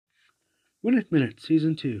Minute Minute,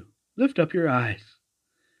 Season 2. Lift up your eyes.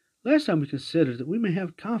 Last time we considered that we may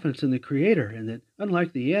have confidence in the Creator and that,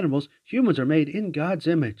 unlike the animals, humans are made in God's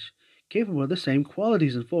image, capable of the same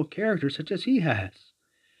qualities and full character such as He has.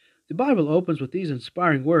 The Bible opens with these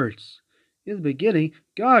inspiring words. In the beginning,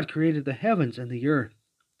 God created the heavens and the earth.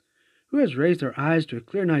 Who has raised their eyes to a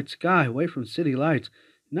clear night sky away from city lights,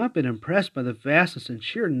 and not been impressed by the vastness and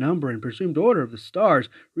sheer number and presumed order of the stars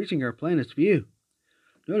reaching our planet's view?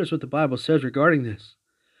 Notice what the Bible says regarding this.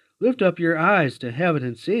 Lift up your eyes to heaven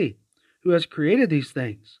and see. Who has created these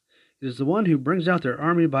things? It is the one who brings out their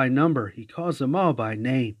army by number. He calls them all by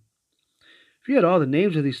name. If you had all the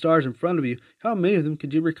names of these stars in front of you, how many of them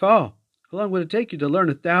could you recall? How long would it take you to learn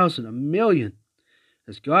 1,000, 1,000,000?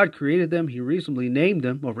 As God created them, He reasonably named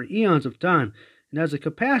them over eons of time and has the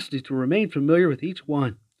capacity to remain familiar with each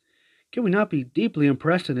one. Can we not be deeply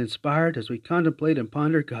impressed and inspired as we contemplate and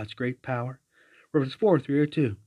ponder God's great power? Romans 4:302.